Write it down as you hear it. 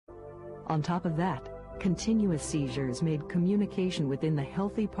On top of that, continuous seizures made communication within the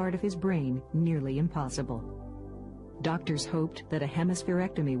healthy part of his brain nearly impossible. Doctors hoped that a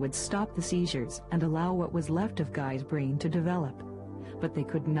hemispherectomy would stop the seizures and allow what was left of Guy's brain to develop, but they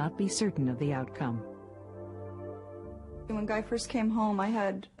could not be certain of the outcome. When Guy first came home, I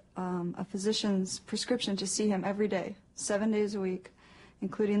had a physician's prescription to see him every day, 7 days a week,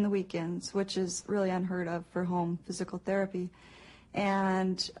 including the weekends, which is really unheard of for home physical therapy.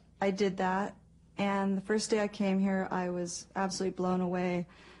 And I did that, and the first day I came here, I was absolutely blown away.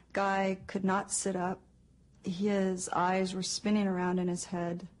 Guy could not sit up. His eyes were spinning around in his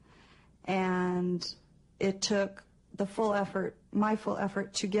head, and it took the full effort, my full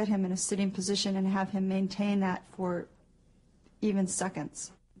effort, to get him in a sitting position and have him maintain that for even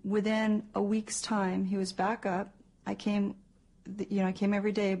seconds. Within a week's time, he was back up. I came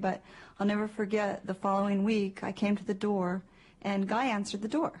every day, but I'll never forget the following week, I came to the door, and Guy answered the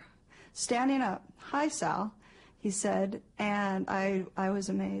door, standing up. "Hi, Sal," he said, and I was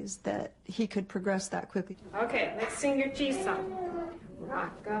amazed that he could progress that quickly. Okay, let's sing your cheese song.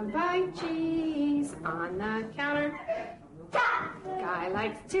 Rockabye cheese on the counter. Guy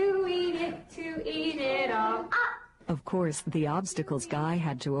likes to eat it all. Of course, the obstacles Guy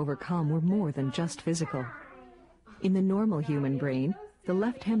had to overcome were more than just physical. In the normal human brain, the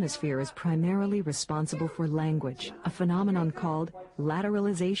left hemisphere is primarily responsible for language, a phenomenon called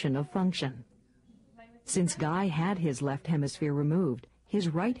lateralization of function. Since Guy had his left hemisphere removed, his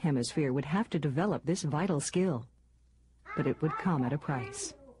right hemisphere would have to develop this vital skill. But it would come at a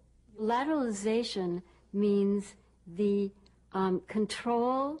price. Lateralization means the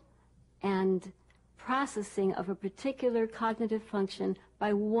control and processing of a particular cognitive function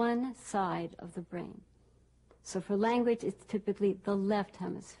by one side of the brain. So for language, it's typically the left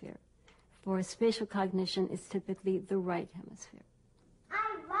hemisphere. For spatial cognition, it's typically the right hemisphere. I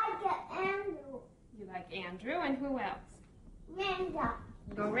like Andrew. You like Andrew, and who else? Linda.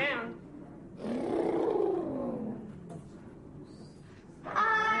 Go round.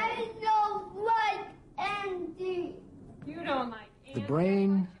 I don't like Andy. You don't like Andrew. The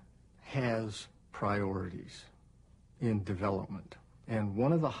brain has priorities in development, and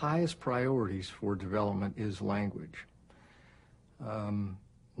one of the highest priorities for development is language.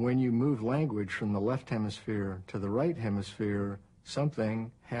 When you move language from the left hemisphere to the right hemisphere,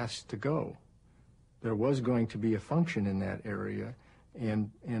 something has to go. There was going to be a function in that area,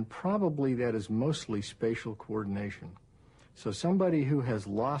 and probably that is mostly spatial coordination. So somebody who has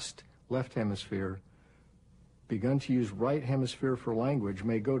lost left hemisphere, begun to use right hemisphere for language,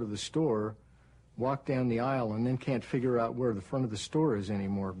 may go to the store, walk down the aisle, and then can't figure out where the front of the store is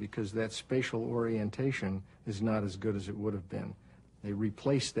anymore because that spatial orientation is not as good as it would have been. They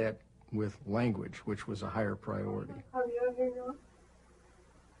replaced that with language, which was a higher priority.